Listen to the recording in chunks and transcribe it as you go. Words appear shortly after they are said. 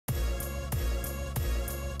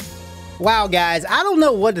Wow, guys, I don't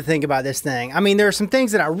know what to think about this thing. I mean, there are some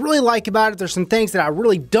things that I really like about it. There's some things that I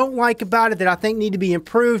really don't like about it that I think need to be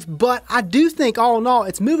improved, but I do think all in all,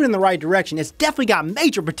 it's moving in the right direction. It's definitely got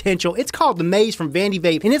major potential. It's called the Maze from Vandy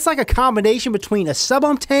Vape, and it's like a combination between a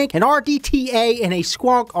sub-ohm tank, an RDTA, and a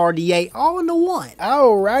Squonk RDA all into one.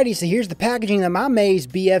 Alrighty, so here's the packaging that my Maze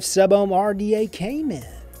BF sub-ohm RDA came in.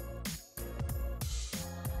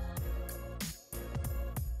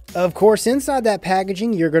 Of course, inside that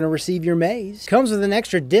packaging, you're going to receive your Maze. Comes with an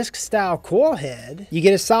extra disc-style coil head. You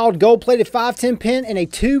get a solid gold-plated 510 pin and a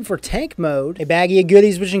tube for tank mode. A baggie of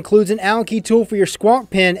goodies, which includes an Allen key tool for your Squonk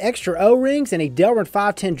pin, extra O-rings, and a Delrin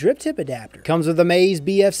 510 drip tip adapter. Comes with a Maze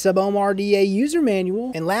BF sub-ohm RDA user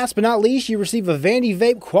manual. And last but not least, you receive a Vandy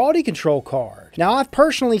Vape quality control card. Now, I've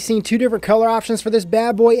personally seen two different color options for this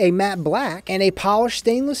bad boy, a matte black and a polished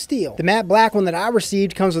stainless steel. The matte black one that I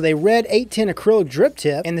received comes with a red 810 acrylic drip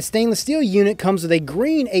tip, and the stainless steel unit comes with a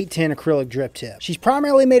green 810 acrylic drip tip. She's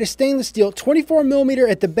primarily made of stainless steel, 24mm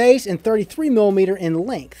at the base and 33mm in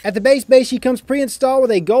length. At the base, she comes pre-installed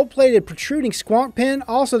with a gold-plated protruding Squonk pin.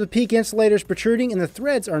 Also, the peak insulator is protruding and the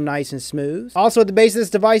threads are nice and smooth. Also, at the base of this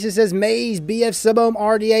device, it says Maze BF sub-ohm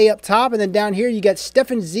RDA up top, and then down here you got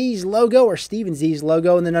Stephen Z's logo, or Steven Z's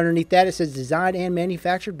logo, and then underneath that it says designed and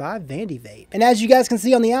manufactured by Vandy Vape. And as you guys can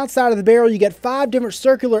see on the outside of the barrel, you got 5 different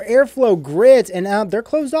circular airflow grids, and they're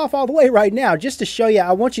closed off all the way right now. Just to show you,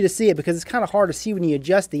 I want you to see it because it's kind of hard to see when you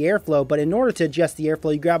adjust the airflow, but in order to adjust the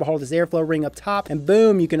airflow, you grab a hold of this airflow ring up top, and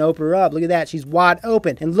boom, you can open her up. Look at that, she's wide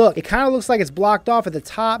open. And look, it kind of looks like it's blocked off at the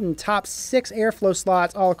top and top 6 airflow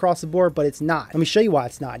slots all across the board, but it's not. Let me show you why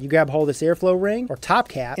it's not. You grab a hold of this airflow ring, or top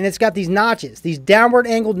cap, and it's got these notches, these downward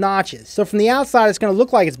angled notches. So from the outside, it's going to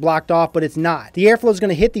look like it's blocked off, but it's not. The airflow is going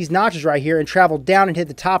to hit these notches right here and travel down and hit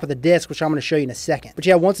the top of the disc, which I'm going to show you in a second. But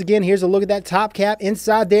yeah, once again, here's a look at that top cap.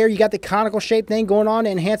 Inside there, you got the conical shaped thing going on to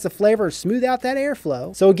enhance the flavor and smooth out that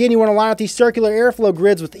airflow. So again, you want to line up these circular airflow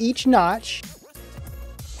grids with each notch,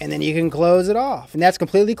 and then you can close it off. And that's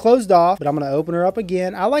completely closed off, but I'm going to open her up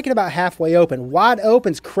again. I like it about halfway open. Wide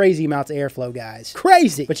open's crazy amounts of airflow, guys.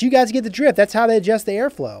 Crazy! But you guys get the drift. That's how they adjust the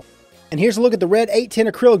airflow. And here's a look at the red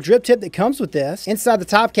 810 acrylic drip tip that comes with this. Inside the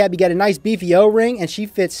top cap, you got a nice beefy O-ring, and she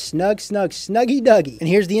fits snuggy duggy. And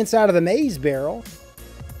here's the inside of the Maze barrel.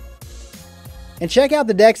 And check out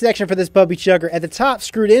the deck section for this puppy chugger. At the top,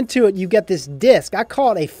 screwed into it, you've got this disc. I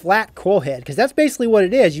call it a flat coil head, because that's basically what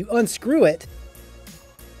it is. You unscrew it,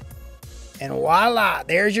 and voila,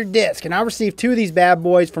 there's your disc. And I received 2 of these bad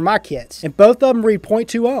boys for my kits, and both of them read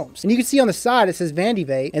 0.2 ohms. And you can see on the side it says Vandy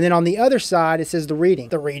Vape, and then on the other side it says the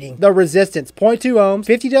resistance, 0.2 ohms,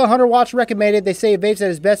 50 to 100 watts recommended. They say it vapes at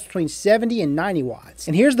its best between 70 and 90 watts.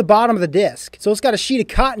 And here's the bottom of the disc. So it's got a sheet of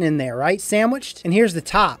cotton in there, right, sandwiched. And here's the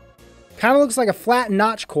top. Kind of looks like a flat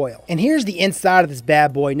notch coil. And here's the inside of this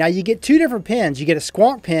bad boy. Now you get 2 different pins. You get a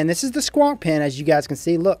Squonk pin. This is the Squonk pin, as you guys can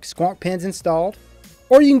see. Look, Squonk pin's installed.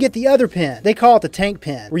 Or you can get the other pin. They call it the tank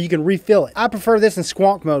pin, where you can refill it. I prefer this in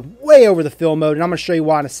Squonk mode, way over the fill mode, and I'm going to show you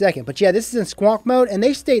why in a second. But yeah, this is in Squonk mode, and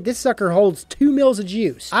they state this sucker holds 2 mils of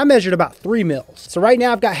juice. I measured about 3 mils. So right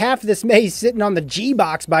now, I've got half of this Maze sitting on the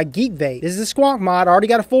G-Box by Geek Vape. This is a Squonk mod. I already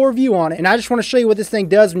got a full review on it, and I just want to show you what this thing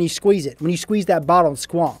does when you squeeze it. When you squeeze that bottle of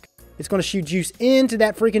Squonk, it's going to shoot juice into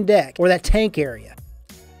that freaking deck, or that tank area.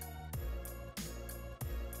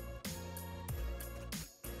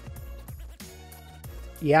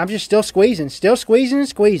 Yeah, I'm just still squeezing and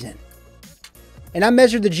squeezing. And I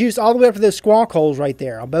measured the juice all the way up to those Squonk holes right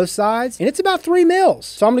there on both sides, and it's about 3 mils.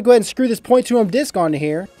 So I'm going to go ahead and screw this 0.2 ohm disc onto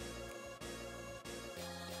here.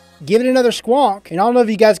 Give it another Squonk, and I don't know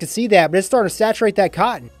if you guys can see that, but it's starting to saturate that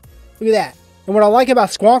cotton. Look at that. And what I like about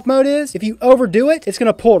Squonk mode is, if you overdo it, it's going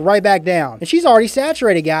to pull it right back down. And she's already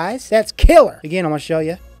saturated, guys. That's killer. Again, I'm going to show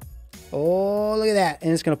you. Oh, look at that.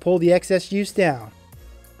 And it's going to pull the excess juice down.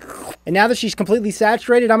 And now that she's completely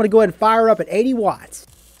saturated, I'm going to go ahead and fire her up at 80 watts.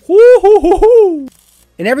 Woo-hoo-hoo-hoo!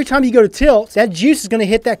 And every time you go to tilt, that juice is going to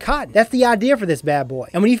hit that cotton. That's the idea for this bad boy.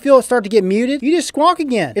 And when you feel it start to get muted, you just Squonk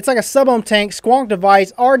again. It's like a sub-ohm tank, Squonk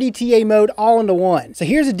device, RDTA mode, all into one. So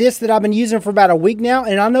here's a disc that I've been using for about a week now,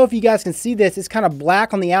 and I don't know if you guys can see this. It's kind of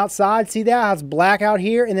black on the outside. See that? How it's black out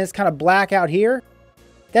here, and then it's kind of black out here.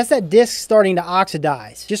 That's that disc starting to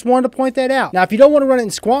oxidize. Just wanted to point that out. Now, if you don't want to run it in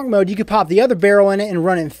Squonk mode, you could pop the other barrel in it and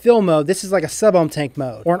run it in fill mode. This is like a sub-ohm tank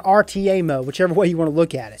mode or an RTA mode, whichever way you want to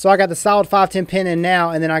look at it. So I got the solid 510 pin in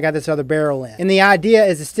now, and then I got this other barrel in. And the idea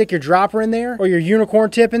is to stick your dropper in there or your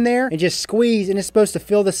unicorn tip in there and just squeeze, and it's supposed to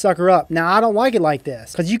fill this sucker up. Now, I don't like it like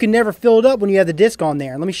this because you can never fill it up when you have the disc on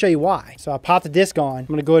there. And let me show you why. So I pop the disc on. I'm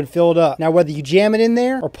going to go ahead and fill it up. Now, whether you jam it in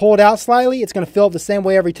there or pull it out slightly, it's going to fill up the same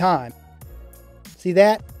way every time. See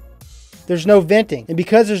that? there's no venting. And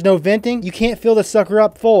because there's no venting, you can't fill the sucker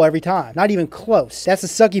up full every time. Not even close. That's the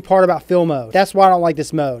sucky part about fill mode. That's why I don't like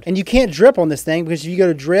this mode. And you can't drip on this thing because if you go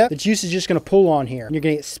to drip, the juice is just going to pull on here and you're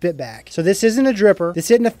going to get spit back. So this isn't a dripper.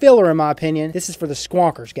 This isn't a filler in my opinion. This is for the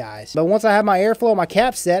squonkers, guys. But once I have my airflow, my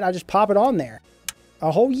cap set, I just pop it on there.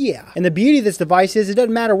 Oh yeah. And the beauty of this device is it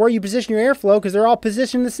doesn't matter where you position your airflow because they're all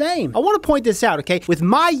positioned the same. I want to point this out, okay? With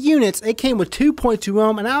my units, it came with 2.2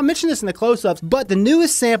 ohm, and I'll mention this in the close-ups, but the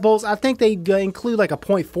newest samples, I think they include like a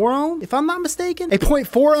 0.4 ohm, if I'm not mistaken. A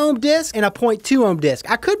 0.4 ohm disc and a 0.2 ohm disc.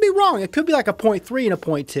 I could be wrong. It could be like a 0.3 and a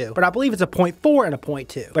 0.2, but I believe it's a 0.4 and a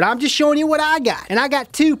 0.2. But I'm just showing you what I got, and I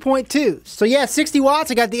got 2.2s. So yeah, 60 watts.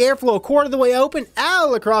 I got the airflow a quarter of the way open,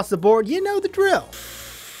 all across the board. You know the drill.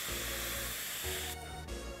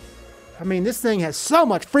 I mean, this thing has so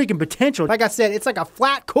much freaking potential. Like I said, it's like a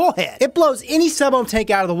flat coil head. It blows any sub-ohm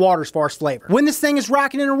tank out of the water as far as flavor. When this thing is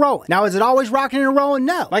rocking and rolling. Now, is it always rocking and rolling?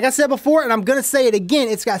 No. Like I said before, and I'm gonna say it again,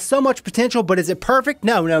 it's got so much potential, but is it perfect?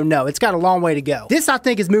 No, no, no. It's got a long way to go. This, I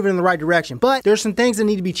think, is moving in the right direction, but there's some things that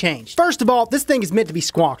need to be changed. First of all, this thing is meant to be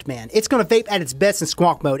squonked, man. It's gonna vape at its best in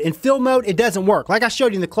squonk mode. In fill mode, it doesn't work. Like I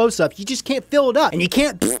showed you in the close-ups, you just can't fill it up. And you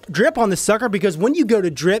can't drip on the sucker because when you go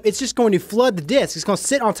to drip, it's just going to flood the disc. It's gonna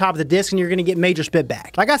sit on top of the disc and you're gonna get major spit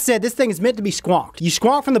back. Like I said, this thing is meant to be squonked. You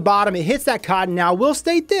squonk from the bottom, it hits that cotton. Now, I will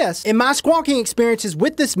state this. In my squonking experiences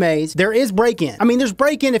with this maze, there is break-in. I mean, there's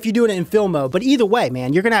break-in if you're doing it in fill mode, but either way,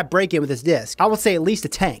 man, you're gonna have break-in with this disc. I would say at least a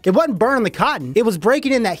tank. It wasn't burning the cotton. It was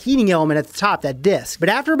breaking in that heating element at the top, that disc. But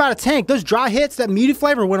after about a tank, those dry hits, that muted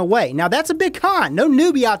flavor went away. Now, that's a big con. No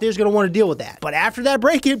newbie out there is gonna want to deal with that. But after that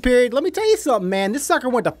break-in period, let me tell you something, man. This sucker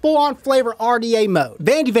went to full-on flavor RDA mode.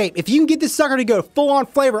 Vandy Vape, if you can get this sucker to go to full-on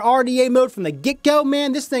flavor RDA mode from the get-go,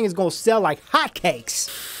 man, this thing is gonna sell like hotcakes.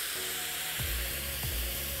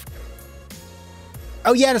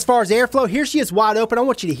 Oh yeah, and as far as airflow, here she is wide open. I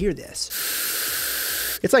want you to hear this.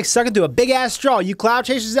 It's like sucking through a big ass straw. You cloud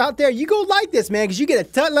chasers out there, you go like this, man, because you get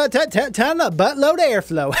a ton of buttload of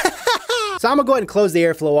airflow. So I'm gonna go ahead and close the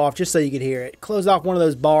airflow off just so you can hear it. Close off one of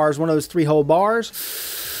those bars, one of those 3-hole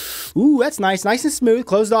bars. Ooh, that's nice, nice and smooth.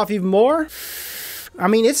 Close it off even more. I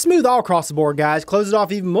mean, it's smooth all across the board, guys. Close it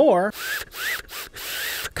off even more.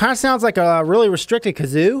 Kind of sounds like a really restricted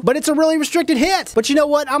kazoo, but it's a really restricted hit. But you know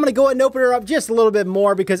what? I'm going to go ahead and open her up just a little bit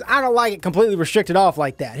more because I don't like it completely restricted off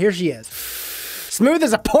like that. Here she is. Smooth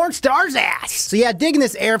as a porn star's ass. So yeah, digging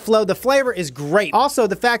this airflow. The flavor is great. Also,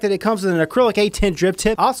 the fact that it comes with an acrylic A10 drip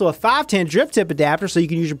tip. Also, a 510 drip tip adapter, so you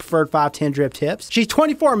can use your preferred 510 drip tips. She's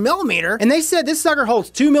 24 millimeter, and they said this sucker holds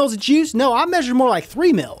 2 mils of juice. No, I measured more like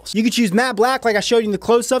 3 mils. You could choose matte black, like I showed you in the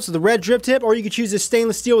close-ups with the red drip tip, or you could choose this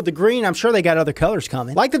stainless steel with the green. I'm sure they got other colors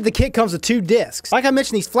coming. Like that the kit comes with 2 discs. Like I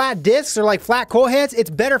mentioned, these flat discs are like flat coil heads. It's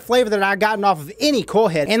better flavor than I've gotten off of any coil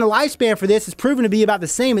head, and the lifespan for this is proven to be about the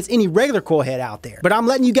same as any regular coil head out there. But I'm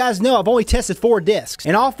letting you guys know I've only tested 4 discs,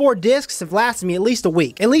 and all 4 discs have lasted me at least a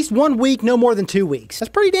week. At least 1 week, no more than 2 weeks. That's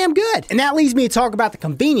pretty damn good. And that leads me to talk about the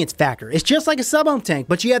convenience factor. It's just like a sub-ohm tank,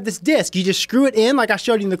 but you have this disc. You just screw it in like I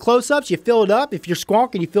showed you in the close-ups. You fill it up. If you're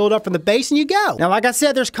squonking, you fill it up from the base and you go. Now, like I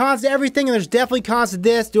said, there's cons to everything, and there's definitely cons to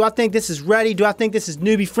this. Do I think this is ready? Do I think this is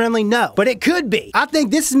newbie friendly? No, but it could be. I think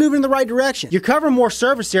this is moving in the right direction. You're covering more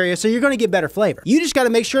surface area, so you're going to get better flavor. You just got to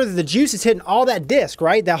make sure that the juice is hitting all that disc,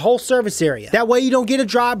 right? That whole surface area. That way you don't get a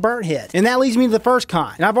dry burnt hit. And that leads me to the first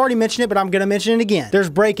con. And I've already mentioned it, but I'm going to mention it again. There's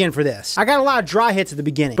break-in for this. I got a lot of dry hits at the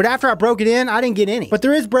beginning, but after I broke it in, I didn't get any. But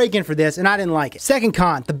there is break-in for this, and I didn't like it. Second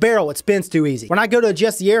con, the barrel, it spins too easy. When I go to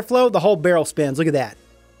adjust the airflow, the whole barrel spins. Look at that.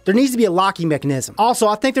 There needs to be a locking mechanism. Also,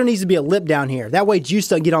 I think there needs to be a lip down here. That way juice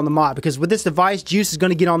doesn't get on the mod, because with this device, juice is going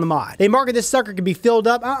to get on the mod. They market this sucker can be filled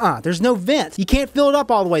up. There's no vent. You can't fill it up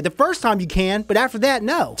all the way. The first time you can, but after that,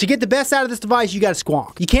 no. To get the best out of this device, you got to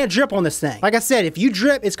squonk. You can't drip on this thing. Like I said, if you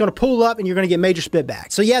drip, it's going to pull up and you're going to get major spit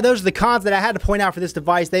back. So yeah, those are the cons that I had to point out for this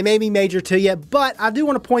device. They may be major to you, but I do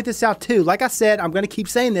want to point this out too. Like I said, I'm going to keep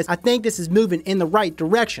saying this. I think this is moving in the right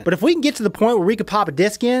direction. But if we can get to the point where we could pop a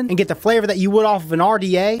disc in and get the flavor that you would off of an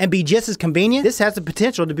RDA and be just as convenient, this has the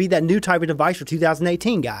potential to be that new type of device for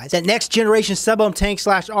 2018, guys. That next generation sub-ohm tank /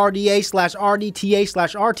 RDA / RDTA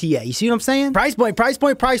 / RTA. You see what I'm saying? Price point, price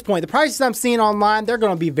point, price point. The prices I'm seeing online, they're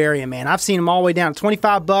going to be varying, man. I've seen them all the way down to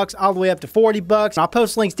 25 bucks, all the way up to 40 bucks. I'll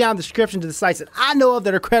post links down in the description to the sites that I know of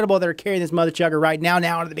that are credible, that are carrying this mother chugger right now.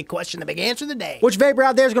 Now, the big question, the big answer of the day. Which vapor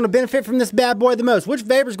out there is going to benefit from this bad boy the most? Which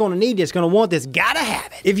vapor is going to need this, going to want this? Gotta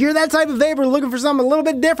have it. If you're that type of vapor looking for something a little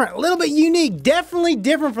bit different, a little bit unique, definitely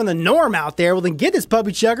different different from the norm out there, well then get this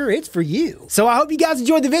puppy chugger, it's for you. So I hope you guys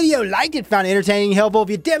enjoyed the video, liked it, found it entertaining and helpful.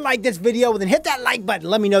 If you did like this video, well then hit that like button,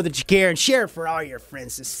 let me know that you care, and share it for all your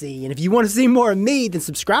friends to see. And if you want to see more of me, then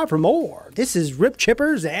subscribe for more. This is Rip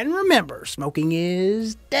Chippers, and remember, smoking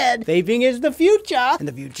is dead, vaping is the future, and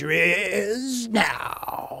the future is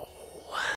now.